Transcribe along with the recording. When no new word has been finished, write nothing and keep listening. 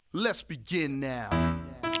Let's begin now.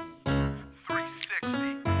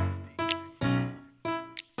 360.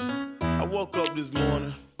 I woke up this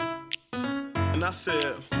morning and I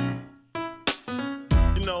said,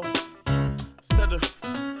 instead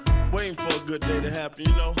of waiting for a good day to happen,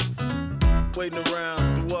 waiting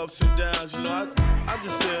around through ups and downs, I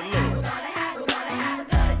just said, look. We're gonna have a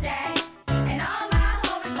good day, and all my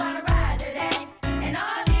homies wanna ride today, and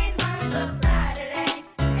all these mommies look fly today,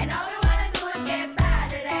 and all we wanna do is get by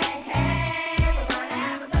today. Hey, we're gonna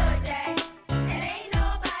have a good day, and ain't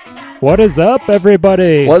nobody got. What is up,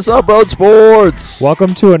 everybody? What's up, Broad Sports?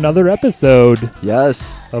 Welcome to another episode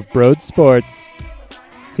Yes. of Broad Sports.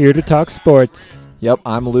 Here to talk sports. Yep,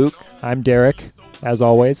 I'm Luke, I'm Derek, as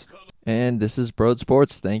always, and this is Broad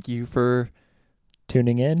Sports. Thank you for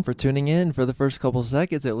tuning in. tuning in for the first couple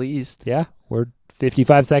seconds at least. Yeah, we're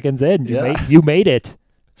 55 seconds in. Yeah. You made it.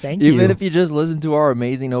 Thank you. Even if you just listen to our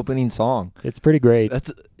amazing opening song. It's pretty great.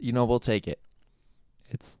 That's we'll take it.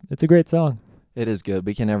 It's a great song. It is good.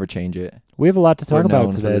 We can never change it. We have a lot to talk We're known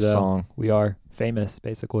about for today, this though. song. We are famous,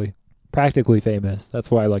 basically. Practically famous. That's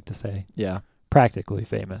what I like to say. Yeah, Practically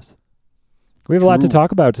famous. We have a lot to True.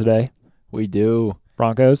 talk about today. we do.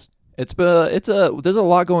 Broncos, There's a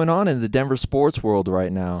lot going on in the Denver sports world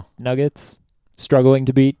right now. Nuggets, struggling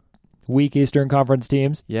to beat weak Eastern Conference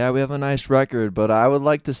teams. Yeah, we have a nice record, but I would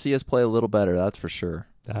like to see us play a little better, that's for sure.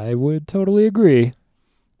 I would totally agree.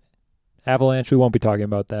 Avalanche, we won't be talking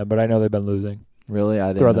about them, but I know they've been losing. Really? I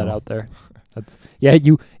didn't Throw know. that out there.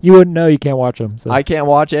 You wouldn't know. You can't watch them. So. I can't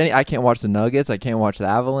watch the Nuggets. I can't watch the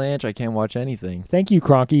Avalanche. I can't watch anything. Thank you,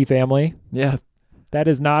 Kroenke family. Yeah, That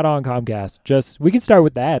is not on Comcast. We can start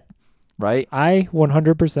with that. right? I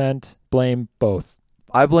 100% blame both.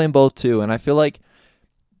 I blame both too, and I feel like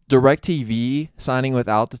DirecTV signing with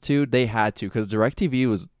Altitude, they had to because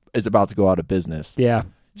DirecTV is about to go out of business. Yeah,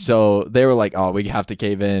 So they were like, "Oh, we have to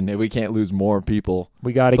cave in, and we can't lose more people."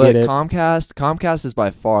 we got to But get it. Comcast is by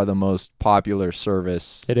far the most popular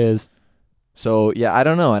service. It is. So yeah, I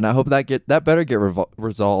don't know, and I hope that better get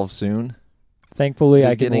resolved soon. Thankfully,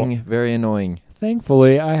 It's getting very annoying.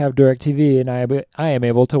 Thankfully, I have DirecTV, and I am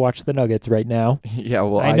able to watch the Nuggets right now. Yeah,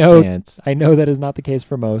 well, I I know- can't. I know that is not the case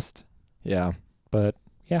for most, Yeah. but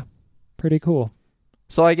yeah, pretty cool.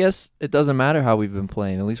 So I guess it doesn't matter how we've been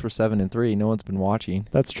playing. At least we're 7-3. No one's been watching.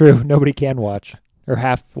 That's true. Nobody can watch, or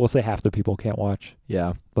we'll say half the people can't watch.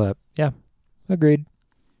 Yeah. But yeah, agreed.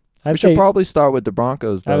 We should probably start with the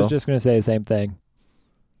Broncos, though. I was just going to say the same thing.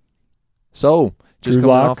 So, just Drew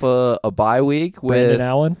coming Lock, off a bye week with Brandon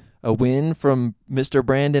Allen, a win from Mr.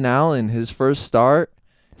 Brandon Allen, his first start,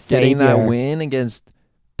 getting that savior. win against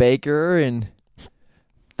Baker and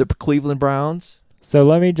the Cleveland Browns. So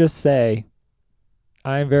let me just say,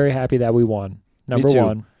 I'm very happy that we won. Number too.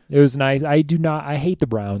 one, it was nice. I hate the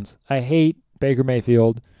Browns. I hate Baker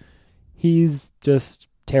Mayfield. He's just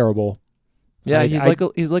terrible. Yeah, Like,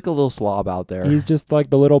 he's like a little slob out there. He's just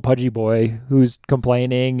like the little pudgy boy who's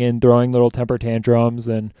complaining and throwing little temper tantrums,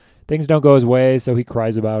 and things don't go his way, so he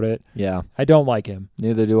cries about it. Yeah, I don't like him.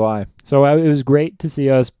 neither do I. So it was great to see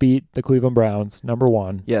us beat the Cleveland Browns, number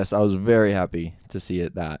one. Yes, I was very happy to see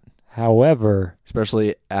that, However,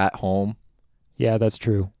 especially at home. yeah, that's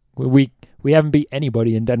true. We haven't beat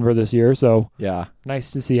anybody in Denver this year, so Yeah.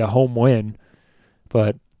 nice to see a home win.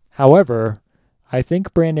 But however, I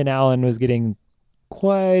think Brandon Allen was getting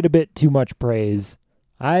quite a bit too much praise.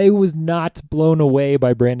 I was not blown away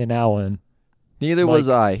by Brandon Allen. Neither was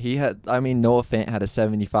I. Noah Fant had a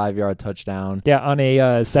 75-yard touchdown. Yeah, on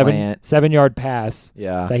a Slant. 7-yard pass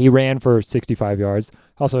Yeah. that he ran for 65 yards.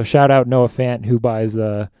 Also, shout out Noah Fant, who buys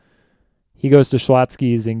he goes to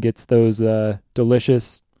Schlotsky's and gets those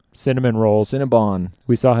delicious cinnamon rolls. Cinnabon.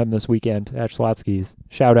 We saw him this weekend at Schlotsky's.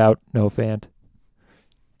 Shout out Noah Fant.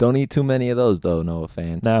 Don't eat too many of those, though, Noah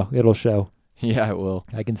Fant. No, it'll show. Yeah, it will.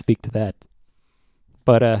 I can speak to that.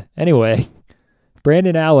 But anyway,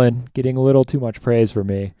 Brandon Allen getting a little too much praise for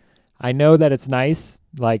me. I know that it's nice.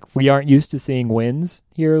 Like, we aren't used to seeing wins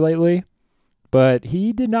here lately, but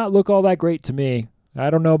he did not look all that great to me. I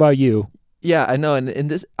don't know about you. Yeah, I know. And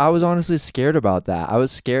this, I was honestly scared about that. I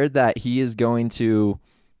was scared that he is going to.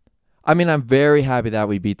 I'm very happy that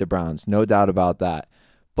we beat the Browns. No doubt about that.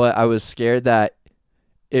 But I was scared that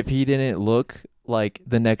if he didn't look like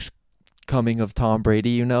the next coming of Tom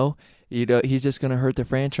Brady, he's just going to hurt the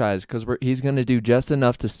franchise because he's going to do just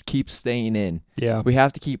enough to keep staying in. Yeah. We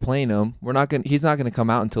have to keep playing him. He's not going to come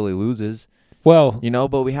out until he loses. Well,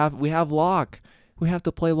 But we have Lock. We have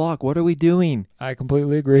to play Lock. What are we doing? I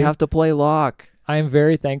completely agree. We have to play Lock. I am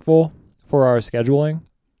very thankful for our scheduling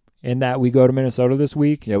in that we go to Minnesota this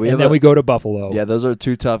week, Yeah, and then we go to Buffalo. Yeah, those are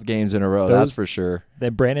 2 tough games in a row. That's for sure.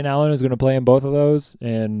 Then Brandon Allen is going to play in both of those,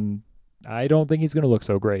 and I don't think he's going to look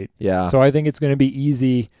so great. Yeah. So I think it's going to be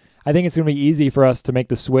easy. I think it's going to be easy for us to make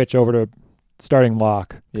the switch over to starting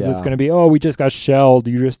lock. Because it's going to be, we just got shelled.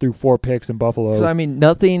 You just threw 4 picks in Buffalo. So, I mean,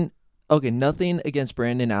 nothing against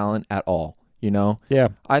Brandon Allen at all, you know? Yeah.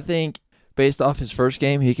 I think based off his first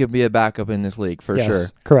game, he could be a backup in this league for sure.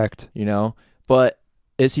 Correct. You know? But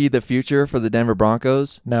is he the future for the Denver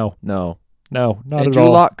Broncos? No. No. Not and at Drew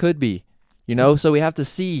all. Lock could be, you know? So we have to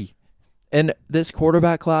see. And this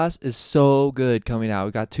quarterback class is so good coming out.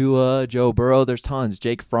 We got Tua, Joe Burrow. There's tons.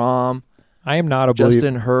 Jake Fromm. I am not a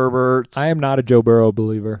Justin Herbert. I am not a Joe Burrow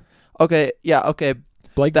believer. Okay, yeah, okay.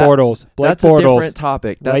 Blake Bortles. That's Bortles. a different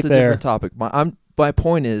topic. That's right a there. different topic. My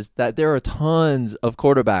point is that there are tons of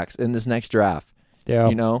quarterbacks in this next draft. Yeah.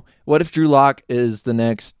 You know, what if Drew Lock is the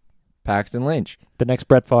next Paxton Lynch? The next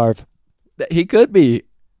Brett Favre. He could be.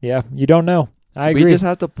 Yeah, you don't know. I agree. We just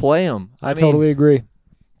have to play him. I mean, totally agree.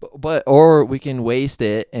 Or we can waste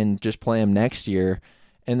it and just play him next year,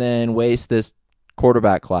 and then waste this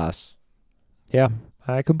quarterback class. Yeah,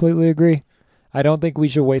 I completely agree. I don't think we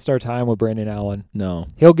should waste our time with Brandon Allen. No.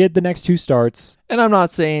 He'll get the next 2 starts. And I'm not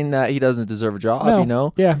saying that he doesn't deserve a job, No. you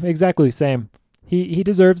know? Yeah, exactly. Same. He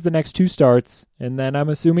deserves the next 2 starts, and then I'm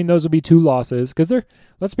assuming those will be 2 losses because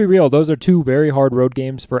let's be real, those are 2 very hard road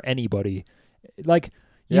games for anybody. Like,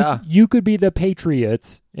 you could be the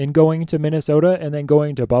Patriots in going to Minnesota and then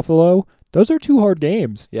going to Buffalo. Those are 2 hard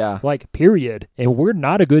games. Yeah. Like, period. And we're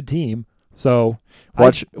not a good team. So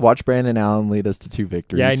watch Brandon Allen lead us to 2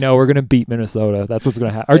 victories. Yeah, I know we're gonna beat Minnesota. That's what's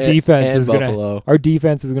gonna happen. Our defense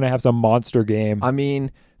is gonna have some monster game. I mean,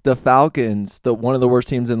 the Falcons, one of the worst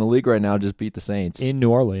teams in the league right now, just beat the Saints in New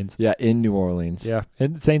Orleans. Yeah, in New Orleans. Yeah,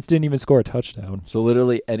 and the Saints didn't even score a touchdown. So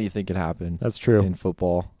literally anything could happen. That's true in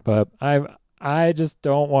football. But I just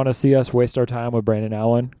don't want to see us waste our time with Brandon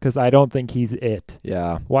Allen because I don't think he's it.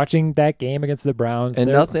 Yeah, watching that game against the Browns, and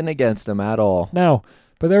nothing against him at all. No.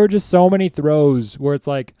 But there were just so many throws where it's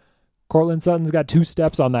like, Cortland Sutton's got 2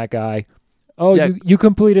 steps on that guy. Oh, yeah. you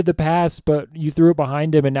completed the pass, but you threw it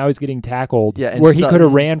behind him, and now he's getting tackled. Yeah, where he could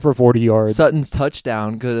have ran for 40 yards. Sutton's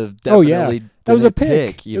touchdown could have definitely that was a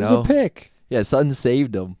pick. You know? It was a pick. Yeah, Sutton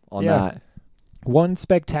saved him on that. One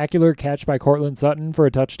spectacular catch by Cortland Sutton for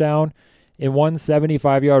a touchdown, and one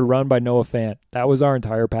 75-yard run by Noah Fant. That was our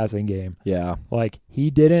entire passing game. Yeah. Like,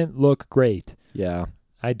 he didn't look great. Yeah.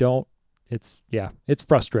 It's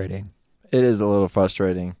frustrating. It is a little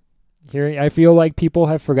frustrating. I feel like people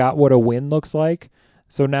have forgot what a win looks like.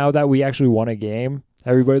 So now that we actually won a game,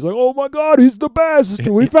 everybody's like, oh my God, he's the best.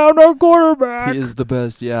 We found our quarterback. He is the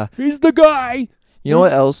best, yeah. He's the guy. You know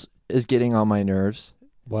what else is getting on my nerves?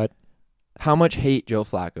 What? How much hate Joe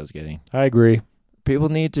Flacco's getting. I agree. People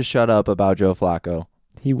need to shut up about Joe Flacco.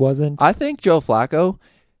 He wasn't. I think Joe Flacco,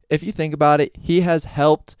 if you think about it, he has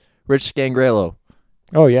helped Rich Scangrello.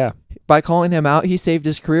 Oh, yeah. By calling him out, he saved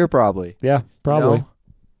his career probably. Yeah, probably.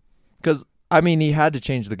 Because, I mean, he had to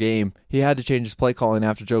change the game. He had to change his play calling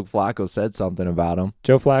after Joe Flacco said something about him.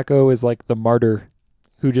 Joe Flacco is like the martyr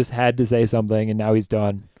who just had to say something, and now he's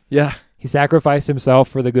done. Yeah. He sacrificed himself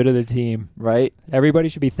for the good of the team. Right. Everybody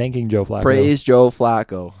should be thanking Joe Flacco. Praise Joe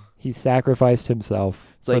Flacco. He sacrificed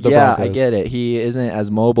himself. It's like, yeah, Broncos. I get it. He isn't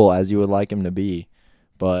as mobile as you would like him to be.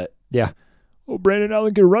 But, yeah. Oh, Brandon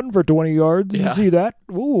Allen can run for 20 yards. You see that?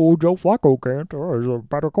 Oh, Joe Flacco can't. Oh, he's a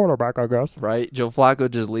better quarterback, I guess. Right? Joe Flacco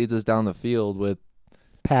just leads us down the field with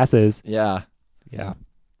passes. Yeah. Yeah.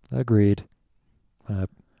 Agreed.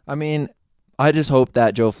 I mean, I just hope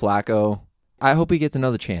that Joe Flacco, I hope he gets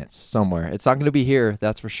another chance somewhere. It's not going to be here,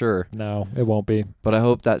 that's for sure. No, it won't be. But I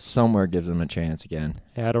hope that somewhere gives him a chance again.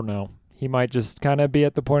 Yeah, I don't know. He might just kind of be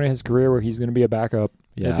at the point in his career where he's going to be a backup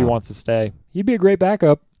if he wants to stay. He'd be a great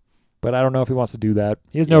backup. But I don't know if he wants to do that.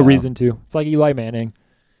 He has no reason to. It's like Eli Manning.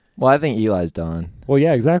 Well, I think Eli's done. Well,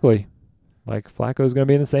 yeah, exactly. Like, Flacco's going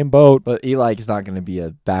to be in the same boat. But Eli's not going to be a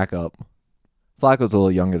backup. Flacco's a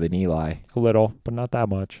little younger than Eli. A little, but not that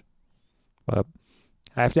much. But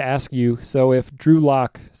I have to ask you, so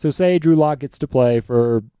say Drew Lock gets to play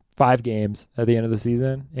for 5 games at the end of the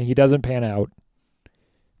season, and he doesn't pan out,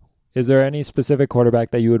 is there any specific quarterback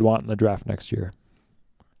that you would want in the draft next year?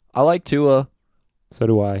 I like Tua. So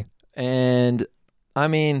do I. And, I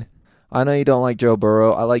mean, I know you don't like Joe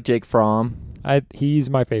Burrow. I like Jake Fromm. He's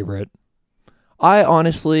my favorite. I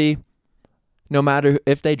honestly, no matter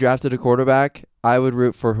if they drafted a quarterback, I would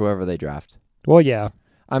root for whoever they draft. Well, yeah.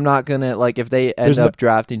 I'm not going to, like, if they end up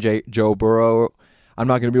drafting Joe Burrow, I'm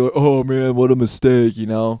not going to be like, oh, man, what a mistake, you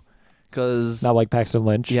know? Because Not like Paxton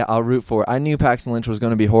Lynch. yeah, I'll root for it. I knew Paxton Lynch was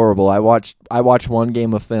going to be horrible. I watched one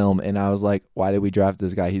game of film, and I was like, why did we draft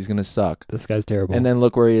this guy? He's going to suck. This guy's terrible. And then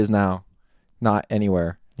look where he is now. Not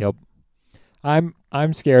anywhere. Yep.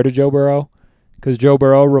 I'm scared of Joe Burrow because Joe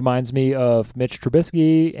Burrow reminds me of Mitch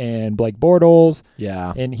Trubisky and Blake Bortles,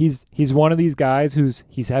 Yeah. and he's one of these guys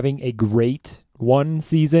he's having a great one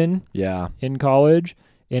season Yeah. in college,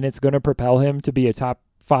 and it's going to propel him to be a top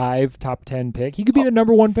 5, top 10 pick. He could be the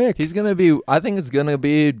number 1 pick. He's going to be, I think it's going to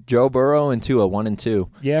be Joe Burrow and Tua, 1 and 2.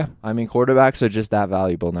 Yeah, I mean, quarterbacks are just that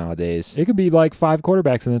valuable nowadays. it could be like 5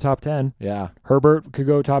 quarterbacks in the top 10. Yeah. Herbert could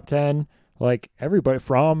go top 10. Like everybody,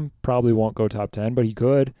 Fromm probably won't go top 10, but he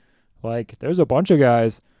could. Like there's a bunch of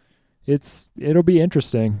guys. It'll be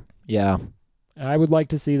interesting. Yeah. I would like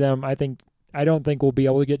to see them. I don't think we'll be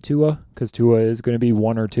able to get Tua because Tua is going to be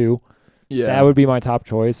 1 or 2. Yeah. That would be my top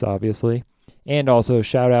choice, obviously. And also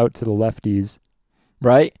shout out to the lefties.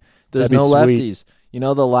 Right? There's That'd be no sweet. lefties. You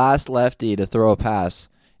know, the last lefty to throw a pass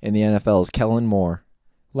in the NFL is Kellen Moore.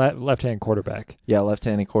 Left-hand quarterback. Yeah,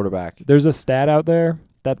 left-handed quarterback. There's a stat out there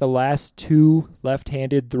that the last 2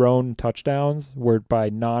 left-handed thrown touchdowns were by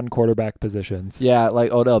non-quarterback positions. Yeah,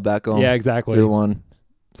 like Odell Beckham. Yeah, exactly. Threw one.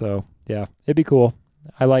 So, yeah, it'd be cool.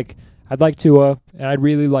 I'd like Tua, and I'd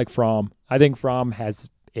really like Fromm. I think Fromm has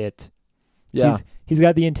it. Yeah. He's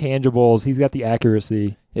got the intangibles. He's got the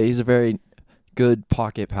accuracy. Yeah, he's a very good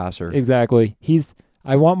pocket passer. Exactly.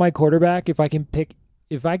 I want my quarterback, if I can pick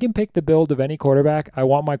the build of any quarterback, I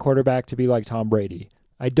want my quarterback to be like Tom Brady.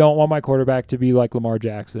 I don't want my quarterback to be like Lamar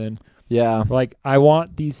Jackson. Yeah. Like, I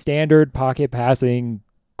want the standard pocket passing,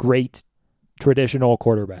 great traditional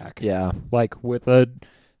quarterback. Yeah. Like, with a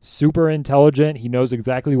super intelligent, he knows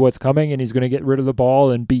exactly what's coming, and he's going to get rid of the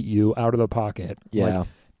ball and beat you out of the pocket. Yeah. Like,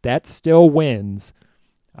 that still wins.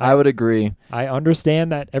 I would agree. I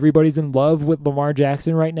understand that everybody's in love with Lamar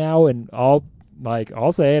Jackson right now, and I'll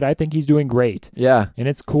say it, I think he's doing great. Yeah. And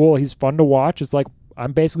it's cool. He's fun to watch. It's like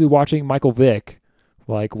I'm basically watching Michael Vick,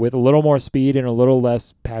 like with a little more speed and a little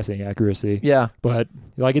less passing accuracy. Yeah. But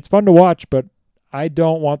like it's fun to watch, but I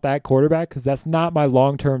don't want that quarterback because that's not my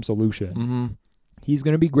long-term solution. Mm-hmm. He's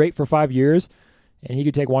going to be great for 5 years, and he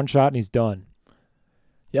could take one shot and he's done.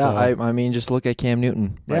 Yeah, So- I mean, just look at Cam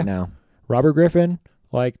Newton Yeah. right now. Robert Griffin,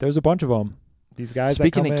 like there's a bunch of them. These guys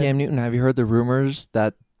Speaking that come of Cam in, Newton, have you heard the rumors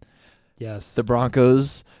that yes. the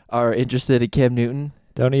Broncos are interested in Cam Newton?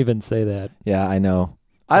 Don't even say that. Yeah, I know.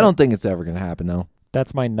 I don't think it's ever going to happen, though.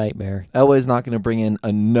 That's my nightmare. Elway's not going to bring in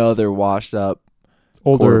another washed-up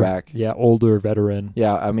Older quarterback. Yeah, older veteran.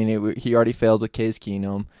 Yeah, I mean, he already failed with Case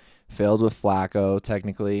Keenum, failed with Flacco,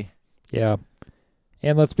 technically. Yeah.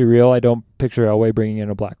 And let's be real, I don't picture Elway bringing in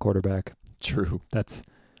a black quarterback. True. That's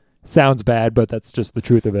sounds bad, but that's just the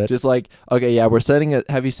truth of it. Just like, okay, yeah,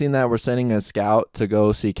 have you seen that? We're sending a scout to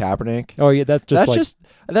go see Kaepernick. Oh yeah, that's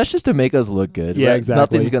Just to make us look good. Yeah, right? exactly.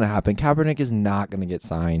 Nothing's going to happen. Kaepernick is not going to get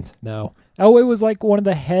signed. no. Elway was like one of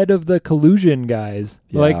the head of the collusion guys.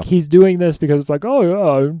 Yeah. Like he's doing this because it's like, oh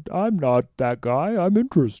yeah, I'm not that guy. I'm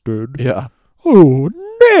interested. Yeah. Oh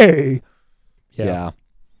nay. Yeah.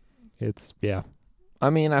 It's I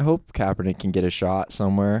mean, I hope Kaepernick can get a shot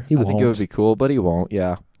somewhere. He I think it won't. would be cool, but he won't.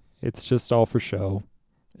 Yeah, It's just all for show.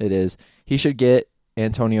 it is. He should get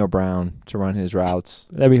Antonio Brown to run his routes.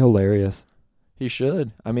 That'd be hilarious. He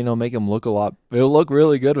should. I mean, it'll make him look it'll look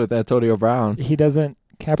really good with Antonio Brown.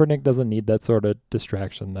 Kaepernick doesn't need that sort of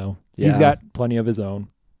distraction though. He's Yeah. got plenty of his own.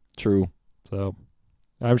 True. So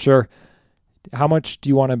I'm sure. How much do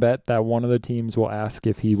you want to bet that one of the teams will ask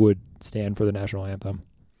if he would stand for the national anthem?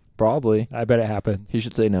 Probably. I bet it happens. He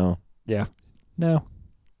should say no. No,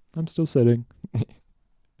 I'm still sitting.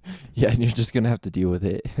 Yeah, and you're just going to have to deal with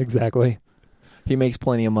it. Exactly. He makes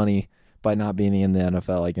plenty of money by not being in the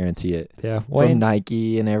NFL, I guarantee it. Yeah. Well, From and,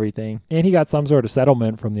 Nike and everything. and he got some sort of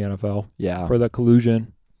settlement from the NFL Yeah. for the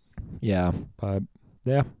collusion. Yeah. But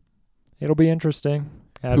yeah, it'll be interesting.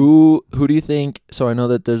 Who do you think? So I know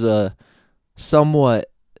that there's a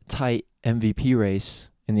somewhat tight MVP race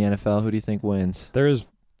in the NFL. Who do you think wins?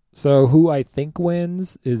 So who I think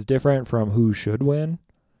wins is different from who should win.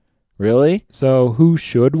 Really? So who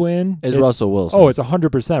should win Is Russell Wilson. Oh, it's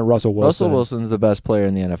 100% Russell Wilson. Russell Wilson's the best player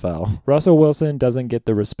in the NFL. Russell Wilson doesn't get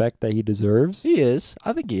the respect that he deserves. He is.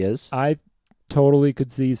 I think he is. I totally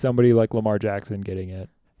could see somebody like Lamar Jackson getting it.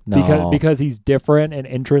 No. Because he's different and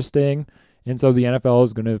interesting, and so the NFL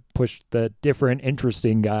is going to push the different,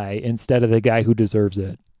 interesting guy instead of the guy who deserves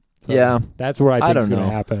it. So Yeah. that's what I I think is don't going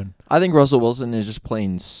to know. happen. I think Russell Wilson is just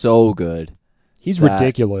playing so good. He's that-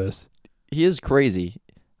 ridiculous. He is crazy.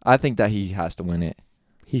 I think that he has to win it.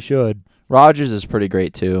 He should. Rodgers is pretty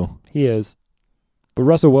great too. He is. But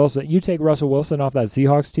Russell Wilson, you take Russell Wilson off that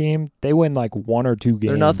Seahawks team, they win like 1 or 2 games.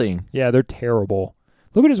 They're nothing. Yeah, they're terrible.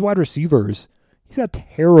 Look at his wide receivers. He's got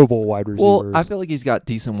terrible wide receivers. Well, I feel like he's got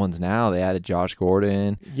decent ones now. They added Josh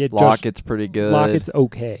Gordon. Yeah, Lockett's pretty good. Lockett's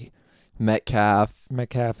okay. Metcalf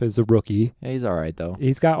is a rookie. Yeah, he's all right, though.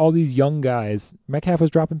 He's got all these young guys. Metcalf was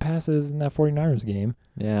dropping passes in that 49ers game.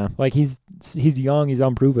 Yeah. Like, he's young. He's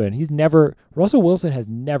unproven. Russell Wilson has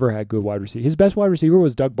never had good wide receivers. His best wide receiver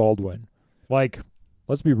was Doug Baldwin. Like,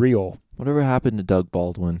 let's be real. Whatever happened to Doug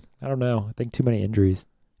Baldwin? I don't know. I think too many injuries.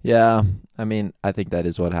 Yeah. I mean, I think that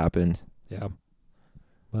is what happened. Yeah.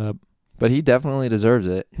 But he definitely deserves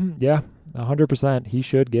it. Yeah, 100%. He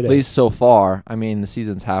should get it. At least so far. I mean, the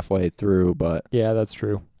season's halfway through, but Yeah, that's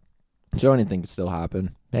true. so anything can still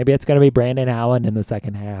happen. Maybe it's going to be Brandon Allen in the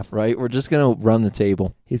second half. Right? We're just going to run the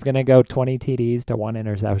table. He's going to go 20 TDs to 1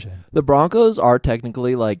 interception. The Broncos are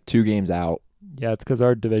technically like 2 games out. Yeah, it's because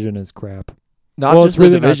our division is crap. Not Well, just it's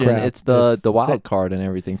really the not division, crap. it's the wild card and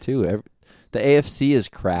everything too. The AFC is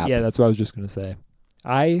crap. Yeah, that's what I was just going to say.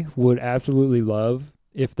 I would absolutely love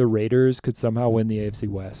if the Raiders could somehow win the AFC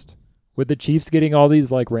West. With the Chiefs getting all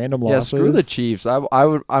these like random losses. Screw the Chiefs.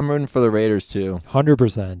 I'm rooting for the Raiders too.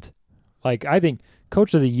 100%. Like, I think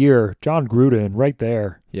Coach of the Year, John Gruden, right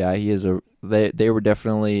there. Yeah, he is they were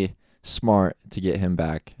definitely smart to get him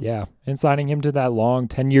back. Yeah, and signing him to that long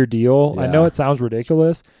 10-year deal. I know Yeah. it sounds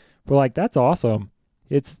ridiculous, but like that's awesome.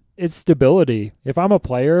 It's stability. If I'm a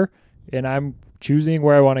player and I'm choosing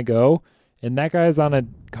where I want to go, and that guy's on a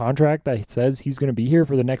contract that says he's going to be here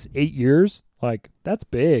for the next 8 years, like that's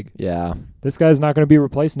big. Yeah. This guy's not going to be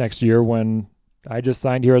replaced next year when I just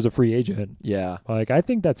signed here as a free agent. Yeah. Like, I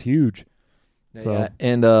think that's huge. So- Yeah.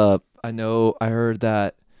 And I heard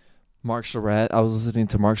that Mark Schlereth, I was listening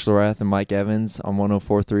to Mark Schlereth and Mike Evans on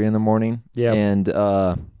 104.3 in the morning. Yeah. And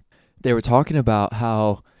they were talking about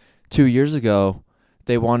how 2 years ago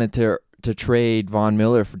they wanted to trade Von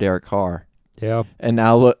Miller for Derek Carr. Yeah. And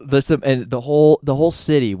now listen, and the whole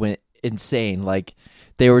city went insane. Like,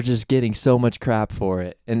 they were just getting so much crap for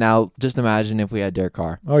it. And now just imagine if we had Derek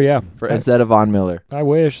Carr Oh, yeah. instead of Von Miller. I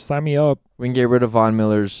wish. Sign me up. We can get rid of Von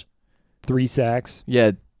Miller's 3 sacks.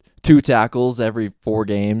 2 tackles every 4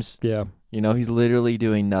 games. Yeah. You know, he's literally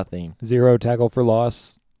doing nothing. 0 tackle for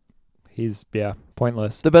loss. He's,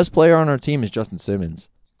 pointless. The best player on our team is Justin Simmons.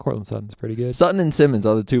 Cortland Sutton's pretty good. Sutton and Simmons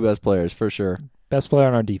are the 2 best players for sure. Best player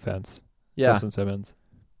on our defense. Yeah. Justin Simmons.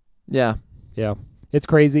 Yeah. Yeah. It's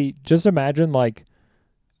crazy. Just imagine, like,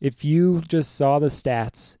 if you just saw the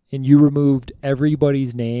stats and you removed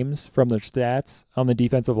everybody's names from their stats on the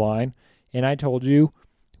defensive line, and I told you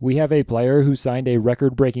we have a player who signed a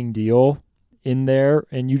record-breaking deal in there,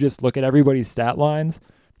 and you just look at everybody's stat lines,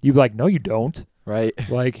 you'd be like, no, you don't. Right.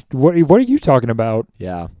 Like, what are you talking about?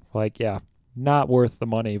 Yeah. Like, yeah, not worth the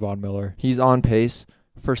money, Von Miller. He's on pace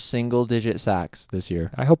for single-digit sacks this year.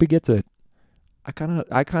 I hope he gets it. I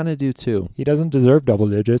kind of do too. He doesn't deserve double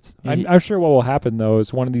digits. I'm sure what will happen, though,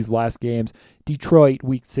 is one of these last games, Detroit,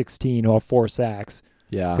 week 16, will have 4 sacks.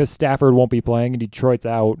 Yeah. Because Stafford won't be playing and Detroit's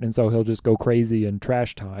out, and so he'll just go crazy in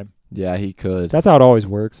trash time. Yeah, he could. That's how it always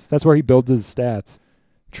works. That's where he builds his stats.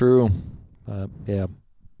 True. Yeah.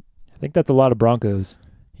 I think that's a lot of Broncos.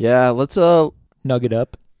 Yeah, let's Nugget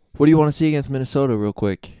up. what do you want to see against Minnesota real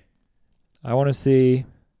quick? I want to see...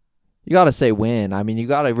 You got to say win. I mean, you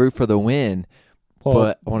got to root for the win, Well,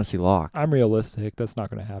 but I want to see Locke. I'm realistic. That's not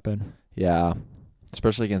going to happen. Yeah.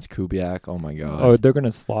 Especially against Kubiak. Oh my god. Oh, they're going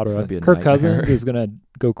to slaughter It's gonna it. be a Kirk nightmare. Cousins is going to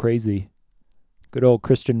go crazy. Good old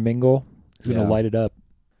Christian Mingle is going to Yeah. light it up.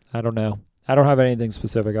 I don't know. I don't have anything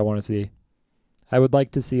specific I want to see. I would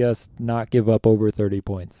like to see us not give up over 30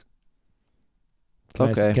 points.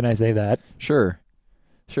 Okay. Can I say that? Sure.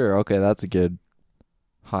 Okay, that's a good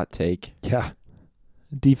hot take. Yeah.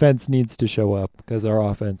 Defense needs to show up because our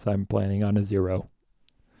offense, I'm planning on a 0.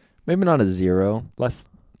 Maybe not a 0. Less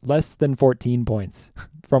than 14 points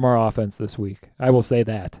from our offense this week. I will say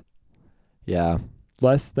that. Yeah.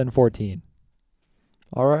 Less than 14.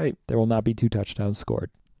 All right. There will not be 2 touchdowns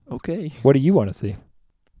scored. Okay. What do you want to see?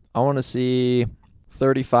 I want to see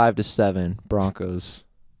 35-7 Broncos.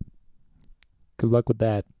 Good luck with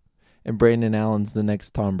that. And Brandon Allen's the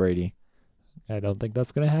next Tom Brady. I don't think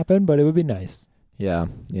that's going to happen, but it would be nice. Yeah,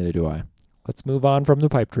 neither do I. Let's move on from the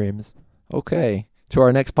pipe dreams. Okay. To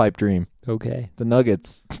our next pipe dream, Okay. the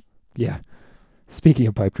Nuggets. Yeah. Speaking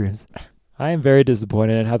of pipe dreams, I am very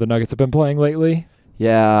disappointed in how the Nuggets have been playing lately.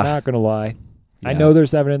 Yeah. Not going to lie. I Yeah. know they're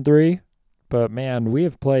 7-3, but man, we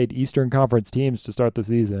have played Eastern Conference teams to start the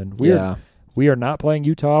season. We are not playing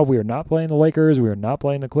Utah. We are not playing the Lakers. We are not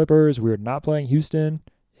playing the Clippers. We are not playing Houston.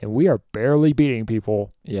 And we are barely beating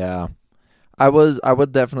people. Yeah. I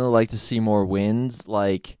would definitely like to see more wins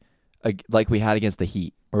like we had against the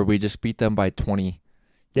Heat, where we just beat them by 20.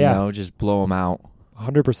 Yeah. You know, just blow them out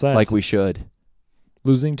 100%. like we should.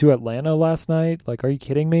 Losing to Atlanta last night. Like, are you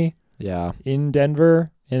kidding me? Yeah. In Denver,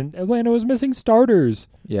 and Atlanta was missing starters.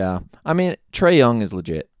 Yeah. I mean, Trae Young is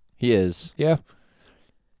legit. He is. Yeah.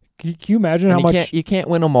 Can you imagine And how much? you can't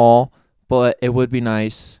win them all, but it would be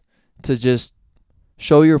nice to just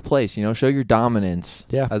show your place, you know, show your dominance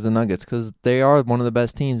as the Nuggets, because they are one of the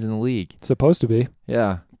best teams in the league. It's supposed to be.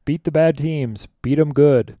 Yeah. Beat the bad teams. Beat them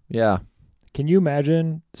good. Yeah. Can you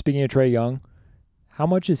imagine, speaking of Trae Young, how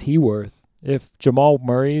much is he worth? If Jamal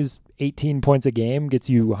Murray's 18 points a game gets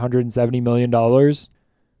you $170 million.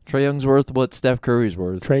 Trae Young's worth what Steph Curry's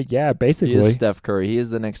worth. Yeah, basically. He is Steph Curry. He is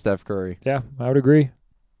the next Steph Curry. Yeah, I would agree.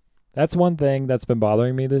 That's one thing that's been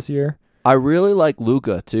bothering me this year. I really like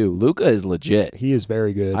Luka too. Luka is legit. He is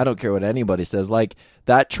very good. I don't care what anybody says. Like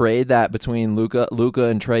that trade that between Luka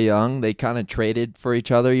and Trae Young, they kind of traded for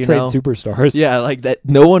each other, you Trade know? superstars. Yeah, like that.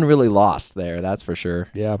 No one really lost there, that's for sure.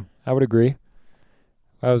 Yeah, I would agree.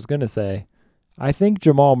 I was going to say, I think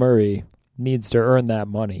Jamal Murray needs to earn that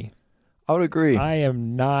money. I would agree. I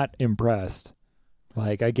am not impressed.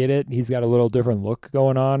 Like, I get it. He's got a little different look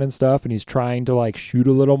going on and stuff, and he's trying to, like, shoot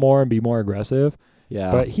a little more and be more aggressive.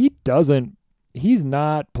 Yeah. But he's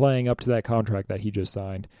not playing up to that contract that he just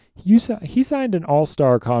signed. He signed an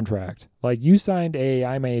all-star contract. Like, you signed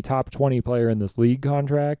I'm a top 20 player in this league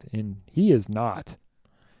contract, and he is not.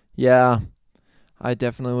 Yeah. I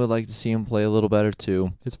definitely would like to see him play a little better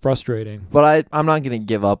too. It's frustrating. But I'm not going to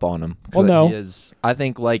give up on him. Well, no. I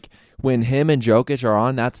think, like, when him and Jokic are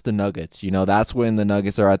on, that's the Nuggets. You know, that's when the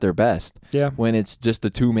Nuggets are at their best. Yeah. When it's just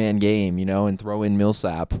a two-man game, you know, and throw in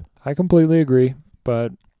Millsap. I completely agree,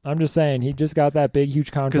 but I'm just saying he just got that big,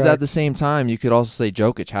 huge contract. Because at the same time, you could also say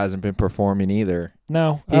Jokic hasn't been performing either.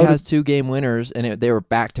 No. He has 2 game winners, and they were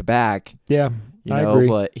back-to-back. Yeah, you I know, agree.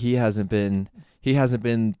 But he hasn't been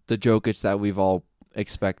the Jokic that we've all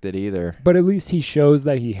expected either. But at least he shows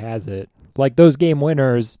that he has it. Like those game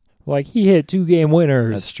winners, like he hit 2 game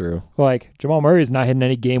winners. That's true. Like Jamal Murray's not hitting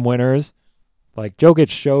any game winners. Like Jokic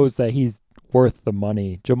shows that he's worth the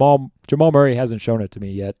money. Jamal Murray hasn't shown it to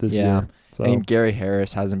me yet this year. So And Gary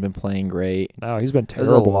Harris hasn't been playing great. no, he's been There's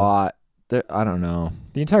terrible. a lot. I don't know.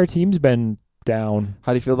 The entire team's been down.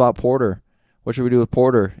 How do you feel about Porter? What should we do with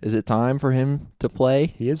Porter? Is it time for him to play?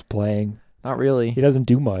 He is playing. Not really. He doesn't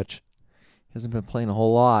do much. He hasn't been playing a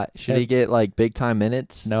whole lot. Should he get like big time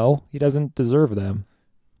minutes? No, he doesn't deserve them.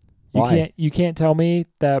 Why? You can't tell me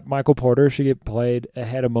that Michael Porter should get played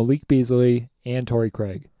ahead of Malik Beasley and Torrey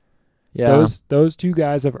Craig. Yeah. Those 2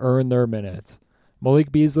 guys have earned their minutes.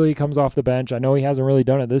 Malik Beasley comes off the bench. I know he hasn't really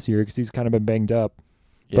done it this year because he's kind of been banged up.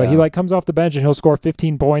 But he comes off the bench and he'll score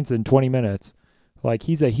 15 points in 20 minutes. Like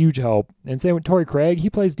he's a huge help. And same with Torrey Craig, he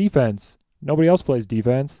plays defense. Nobody else plays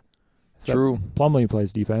defense. Except True. Plumlee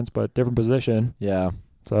plays defense, but different position. Yeah.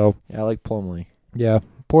 So I like Plumlee. yeah,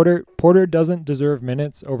 Porter doesn't deserve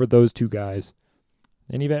minutes over those 2 guys.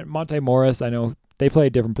 And even Monte Morris, I know they play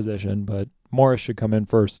a different position, but Morris should come in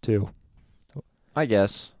first too. I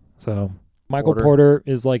guess. So Michael Porter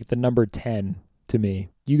is like the number 10 to me.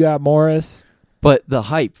 You got Morris, But the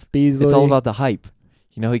hype. Beasley. It's all about the hype.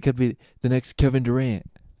 You know, he could be the next Kevin Durant.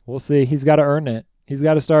 We'll see. He's got to earn it. He's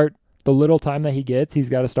got to start the little time that he gets. He's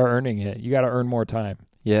got to start earning it. You got to earn more time.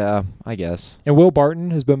 Yeah, I guess. And Will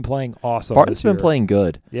Barton has been playing awesome. Barton's this year. been playing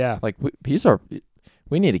good. Yeah. Like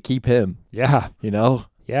we need to keep him. Yeah. You know,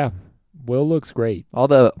 Yeah. Will looks great. all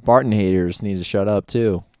the Barton haters need to shut up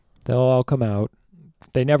too. They'll all come out.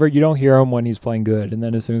 You don't hear him when he's playing good. And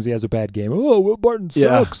then as soon as he has a bad game, Will Barton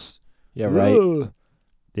Yeah. sucks. Yeah, right. Ugh.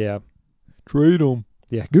 Yeah. Trade him.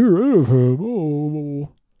 Yeah. Get rid of him.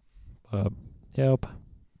 Yep.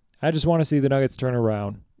 I just want to see the Nuggets turn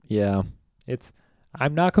around. Yeah,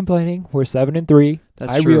 I'm not complaining. We're 7-3.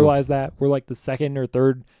 that's I true. realize that. We're like the 2nd or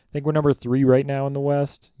 3rd. I think we're number 3 right now in the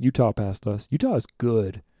West. Utah passed us. Utah is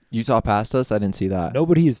good. Utah passed us. I didn't see that.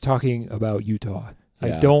 Nobody is talking about Utah. I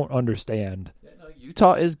Yeah. don't understand.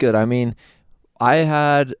 Utah is good. I mean, I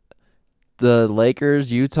had the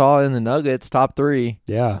Lakers, Utah, and the Nuggets top 3.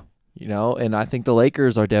 Yeah. You know, and I think the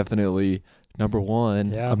Lakers are definitely number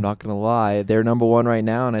 1. Yeah. I'm not gonna lie. They're number 1 right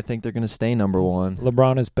now, and I think they're gonna stay number 1.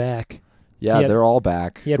 LeBron is back. Yeah, they're all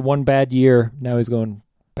back. He had one bad year. Now he's going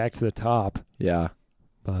back to the top. Yeah.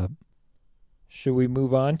 Should we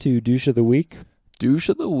move on to douche of the week? Douche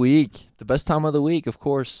of the week. The best time of the week, of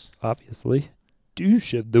course. Obviously.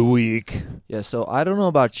 Douche of the week. Yeah, so I don't know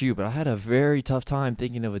about you, but I had a very tough time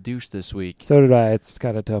thinking of a douche this week. So did I. It's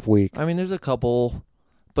kind of a tough week. I mean, there's a couple,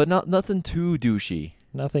 but nothing too douchey.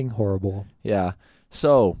 Nothing horrible. Yeah.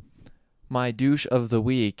 So, my douche of the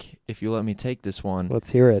week, if you let me take this one,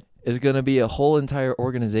 Let's hear it. is going to be a whole entire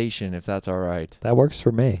organization, if that's all right. That works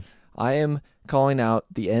for me. I am calling out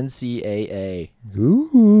the NCAA.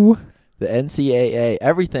 Ooh, The NCAA,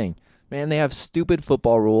 everything. Man, they have stupid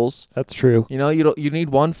football rules. that's true. You know, you need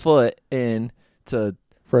 1 foot in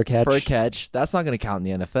For a catch. for a catch. That's not going to count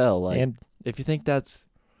in the NFL. Like, And if you think that's,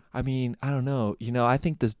 I mean, I don't know. You know, I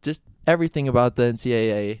think this just everything about the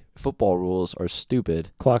NCAA football rules are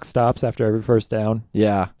stupid. clock stops after every first down.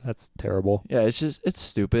 Yeah. That's terrible. Yeah, it's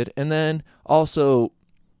stupid. And then also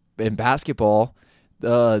in basketball,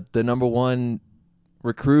 the number 1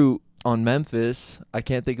 recruit on Memphis, I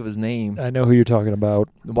can't think of his name, I know who you're talking about.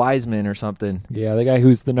 Wiseman or something. Yeah, the guy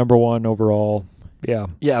who's the number 1 overall. Yeah.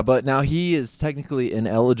 Yeah, but now he is technically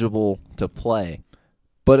ineligible to play.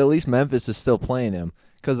 But at least Memphis is still playing him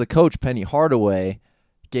because the coach, Penny Hardaway,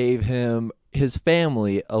 gave him his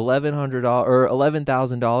family $1,100 or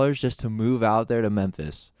 $11,000 just to move out there to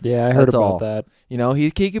Memphis. Yeah, I heard That's about all. that. You know, he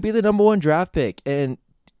could be the number 1 draft pick, and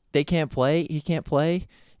they can't play. He can't play.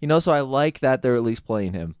 You know, so I like that they're at least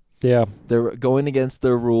playing him. Yeah. They're going against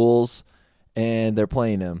their rules, and they're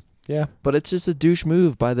playing him. Yeah. But it's just a douche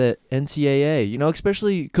move by the NCAA, you know,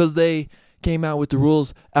 especially because they came out with the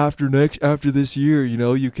rules after this year. You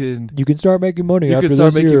know, you can start making money after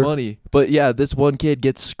start this making year. money. But yeah, this one kid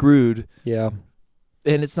gets screwed, Yeah.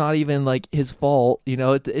 and it's not even like his fault. You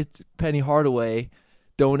know, it's Penny Hardaway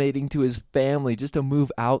donating to his family just to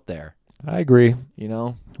move out there. I agree. You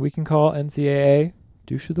know, We can call NCAA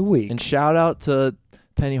douche of the week and shout out to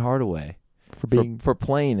Penny Hardaway for being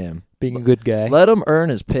playing him. being a good guy. Let him earn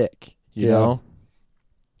his pick. You Yeah. know,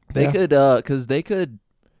 they Yeah. could because they could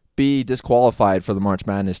be disqualified for the March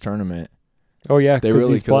Madness tournament. Oh yeah, They because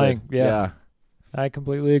really he's could. playing. Yeah, I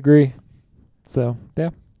completely agree. So yeah,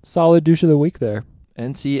 solid douche of the week there.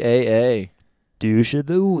 NCAA, Douche of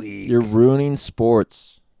the week. you're ruining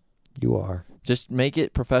sports. You are. Just make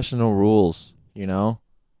it professional rules, you know?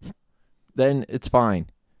 Then it's fine.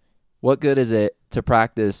 What good is it to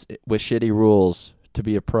practice with shitty rules to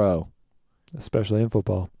be a pro? Especially in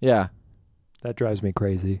football. Yeah, That drives me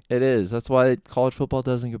crazy. it is. That's why college football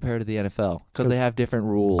doesn't compare to the NFL because they have different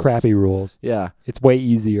rules. Crappy rules. Yeah, It's way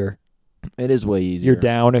easier. it is way easier. You're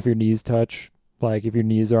down if your knees touch. Like if your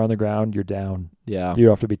knees are on the ground, you're down. Yeah. You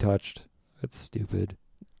don't have to be touched. It's stupid.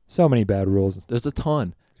 So many bad rules. There's a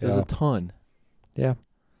ton. There's Yeah. a ton. Yeah.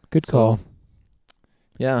 Good call. So,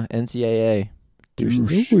 yeah, NCAA. Douche of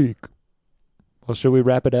the Douche. week. Well, should we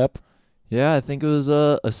wrap it up? Yeah, I think it was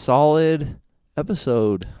a solid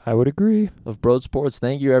episode I would agree. of Broad Sports.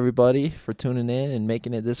 Thank you, everybody, for tuning in and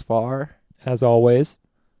making it this far. As always.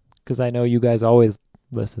 Because I know you guys always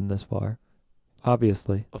listen this far.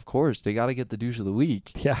 Obviously. Of course, they got to get the douche of the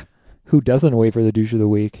week. Yeah. Who doesn't wait for the douche of the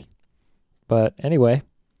week? But anyway,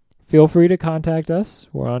 feel free to contact us.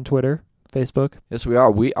 We're on Twitter, Facebook, Yes, we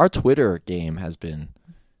are. Our Twitter game has been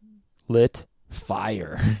lit,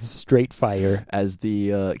 fire, straight fire. as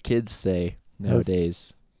the kids say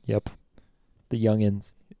nowadays. Yep. The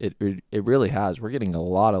youngins. It really has. We're getting a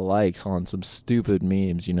lot of likes on some stupid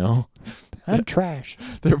memes, you know? I'm trash.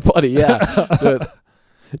 They're funny, yeah.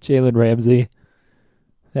 Jalen Ramsey.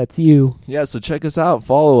 That's you. Yeah, so check us out.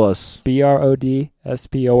 Follow us.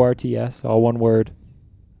 BRODSPORTS. All one word.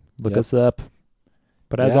 Look Yep. us up.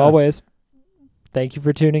 But as Yeah. always, thank you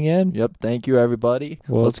for tuning in. Yep, thank you, everybody.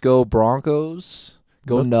 Well, Let's go Broncos.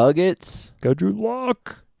 Go Look- Nuggets. Go Drew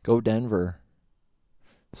Lock. Go Denver.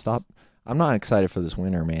 Stop. I'm not excited for this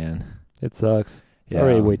winter, man. It sucks. It's Yeah.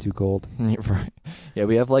 already way too cold. Right. Yeah,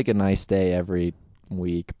 we have like a nice day every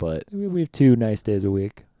week, but We have 2 nice days a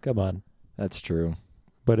week. Come on. that's true.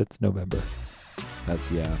 But it's November.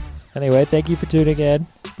 Yeah. Anyway, thank you for tuning in.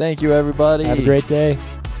 Thank you, everybody. Have a great day.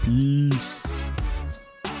 Peace.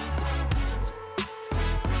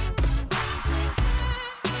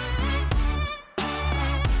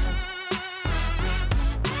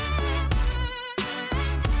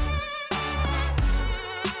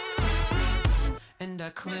 And I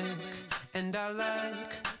click, and I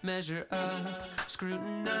like, measure up,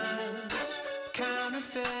 scrutinize,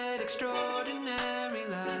 counterfeit, extraordinary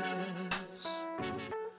lies.